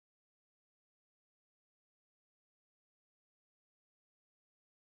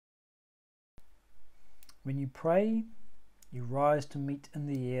When you pray, you rise to meet in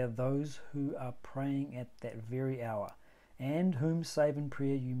the air those who are praying at that very hour, and whom save in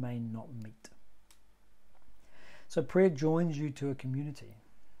prayer you may not meet. So prayer joins you to a community.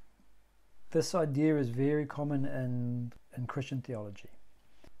 This idea is very common in Christian theology.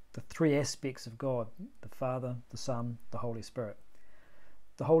 The three aspects of God, the Father, the Son, the Holy Spirit.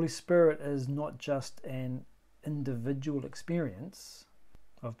 The Holy Spirit is not just an individual experience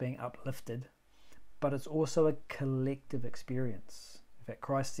of being uplifted, but it's also a collective experience. In fact,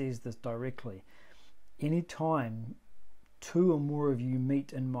 Christ says this directly. Anytime two or more of you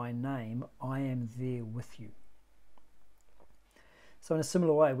meet in my name, I am there with you. So in a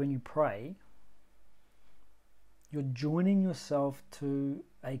similar way, when you pray, you're joining yourself to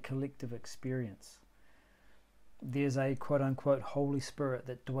a collective experience. There's a quote-unquote Holy Spirit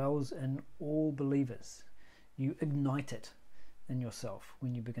that dwells in all believers. You ignite it in yourself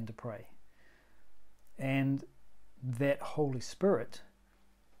when you begin to pray. And that Holy Spirit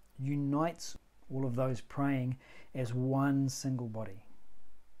unites all of those praying as one single body.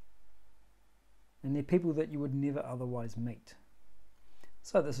 And they're people that you would never otherwise meet.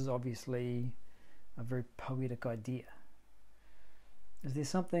 So this is obviously a very poetic idea. Is there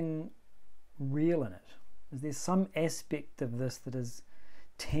something real in it? Is there some aspect of this that is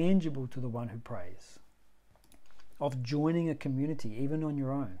tangible to the one who prays? Of joining a community, even on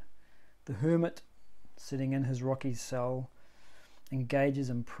your own. The hermit, sitting in his rocky cell, engages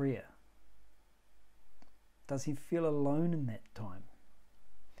in prayer. Does he feel alone in that time?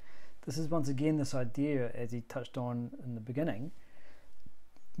 This is once again this idea, as he touched on in the beginning,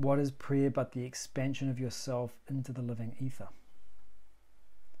 what is prayer but the expansion of yourself into the living ether?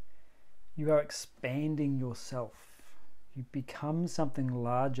 You are expanding yourself. You become something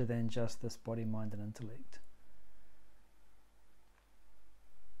larger than just this body, mind, and intellect.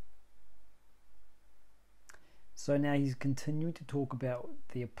 So now he's continuing to talk about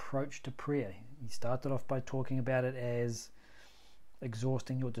the approach to prayer. He started off by talking about it as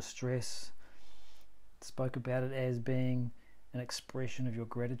exhausting your distress, spoke about it as being an expression of your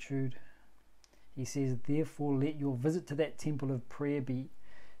gratitude. He says, therefore let your visit to that temple of prayer be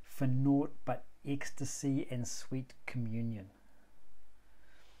for naught but ecstasy and sweet communion.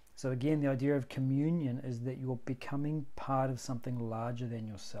 So again, the idea of communion is that you're becoming part of something larger than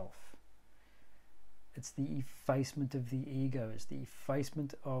yourself. It's the effacement of the ego. It's the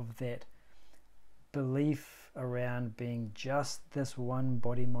effacement of that belief around being just this one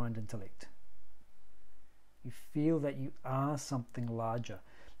body, mind, intellect. You feel that you are something larger.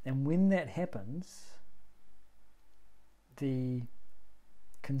 And when that happens, the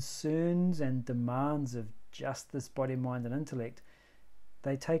concerns and demands of just this body, mind, and intellect,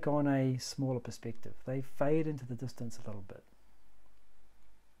 they take on a smaller perspective. They fade into the distance a little bit.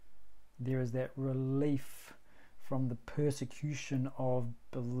 There is that relief from the persecution of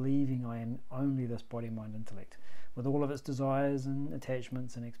believing I am only this body, mind, intellect, with all of its desires and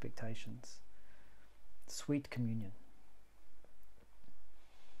attachments and expectations. Sweet communion.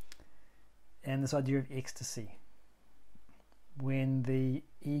 And this idea of ecstasy. When the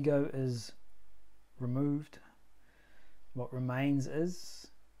ego is removed, what remains is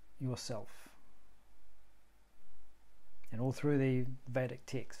yourself. And all through the Vedic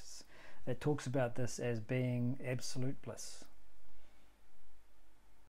texts, it talks about this as being absolute bliss.